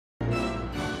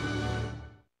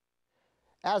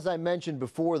As I mentioned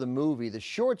before the movie, the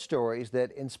short stories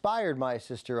that inspired My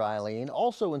Sister Eileen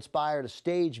also inspired a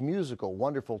stage musical,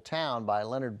 Wonderful Town, by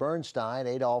Leonard Bernstein,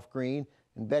 Adolph Green,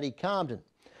 and Betty Comden.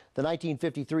 The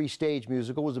 1953 stage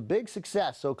musical was a big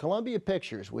success, so Columbia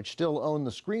Pictures, which still owned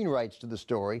the screen rights to the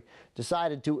story,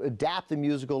 decided to adapt the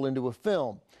musical into a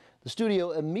film. The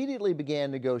studio immediately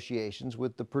began negotiations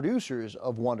with the producers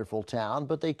of Wonderful Town,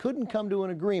 but they couldn't come to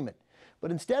an agreement. But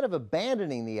instead of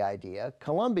abandoning the idea,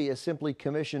 Columbia simply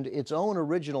commissioned its own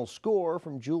original score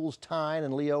from Jules Tyne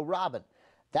and Leo Robin.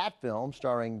 That film,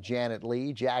 starring Janet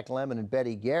Leigh, Jack Lemmon, and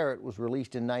Betty Garrett, was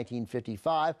released in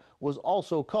 1955, was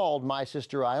also called My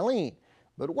Sister Eileen.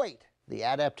 But wait, the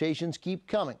adaptations keep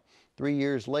coming. 3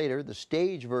 years later, the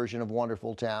stage version of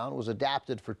Wonderful Town was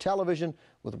adapted for television,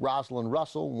 with Rosalind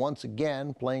Russell once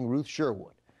again playing Ruth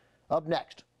Sherwood. Up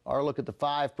next, our look at the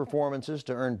 5 performances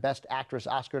to earn Best Actress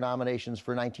Oscar nominations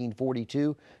for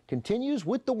 1942 continues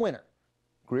with the winner,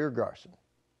 Greer Garson.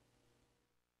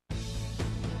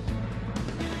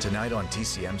 Tonight on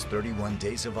TCM's 31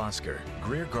 Days of Oscar,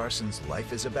 Greer Garson's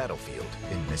Life is a Battlefield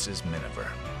in Mrs. Miniver.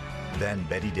 Then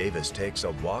Betty Davis takes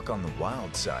a walk on the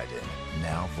wild side in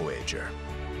Now Voyager.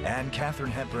 And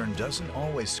Katharine Hepburn doesn't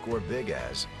always score big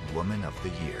as Woman of the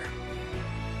Year.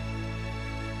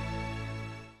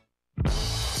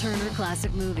 Turner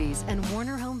Classic Movies and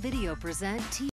Warner Home Video present